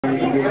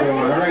good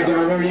one. All right,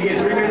 now remember, you get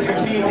 3 minutes to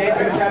compete. Dave's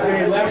going to tap on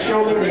your left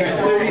shoulder. We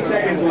got 30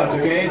 seconds left,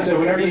 okay? So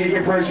whenever you hit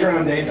your first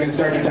drum, Dave's going to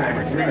start your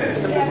timer. 3 minutes.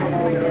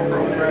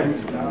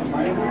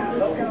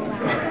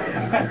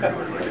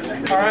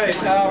 All right,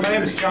 my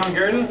name is John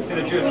Gurdon. I'm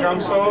going to do a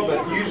drum solo,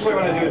 but usually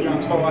when I do a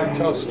drum solo, I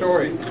tell a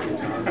story.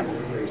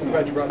 I'm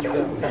glad you brought that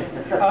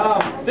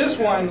up. This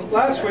one,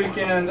 last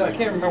weekend, I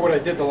can't remember what I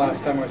did the last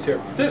time I was here.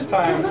 This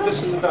time, this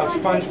is about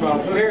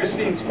SpongeBob. Who here has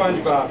seen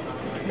SpongeBob?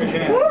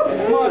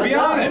 Come on, be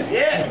honest.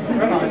 Yeah.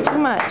 Come on.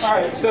 Too much. All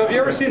right, so have you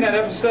ever seen that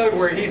episode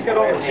where he's got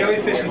all the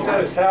jellyfish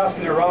inside his house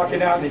and they're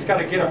rocking out and he's got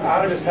to get them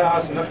out of his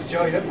house and up to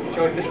jellyfish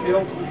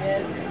fields?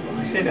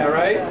 You've seen that,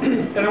 right?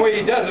 And the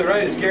way he does it,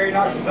 right, is Gary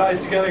knocks his eyes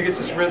together, gets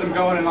this rhythm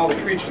going, and all the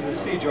creatures of the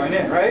sea join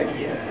in, right?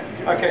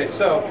 Okay,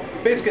 so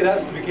basically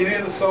that's the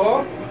beginning of the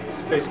solo.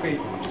 It's basically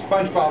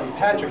SpongeBob and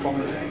Patrick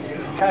on the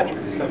Patrick,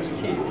 that's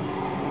key.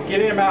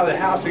 Getting them out of the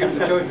house to get to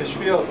the jellyfish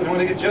fields, and when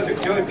they get to the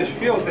jellyfish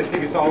fields, they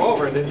think it's all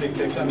over. They think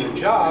they've done their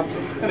job,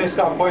 and they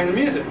stop playing the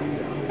music.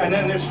 And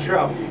then there's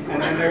trouble. And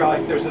then they're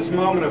like, there's this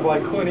moment of like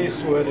Clint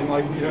Eastwood and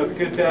like, you know, the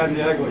good, bad, and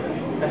the ugly.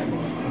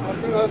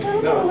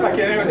 No, I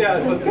can't even,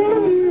 yeah, it's like,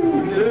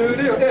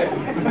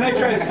 and they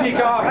try to sneak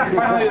off, and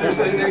finally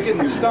they're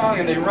getting stung,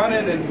 and they run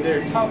in, and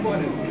they're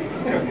tumbling, and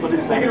anyway,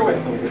 take it away.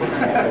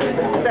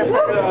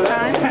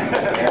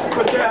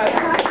 But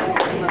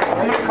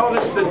I'm going to call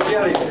this the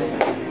jelly.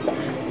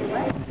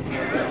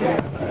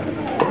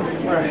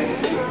 All right.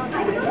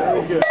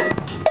 Very good.